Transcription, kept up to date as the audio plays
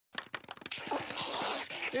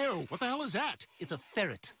Ew, what the hell is that? It's a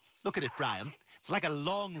ferret. Look at it, Brian. It's like a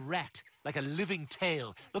long rat, like a living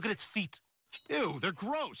tail. Look at its feet. Ew, they're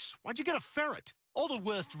gross. Why'd you get a ferret? All the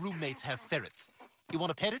worst roommates have ferrets. You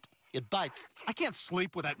want to pet it? It bites. I can't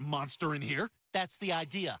sleep with that monster in here. That's the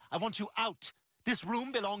idea. I want you out. This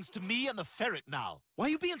room belongs to me and the ferret now. Why are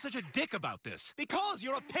you being such a dick about this? Because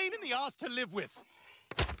you're a pain in the ass to live with.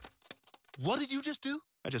 What did you just do?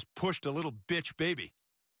 I just pushed a little bitch baby.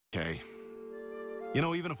 Okay. You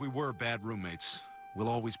know, even if we were bad roommates, we'll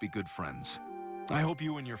always be good friends. I hope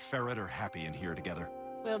you and your ferret are happy in here together.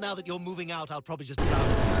 Well, now that you're moving out, I'll probably just drown in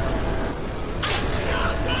the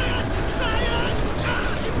Brian! Brian!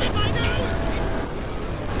 Ah, you hit my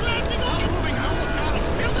nose! Landing on! I'm moving, I almost got him!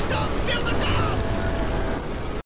 Kill the dog! Kill the dog!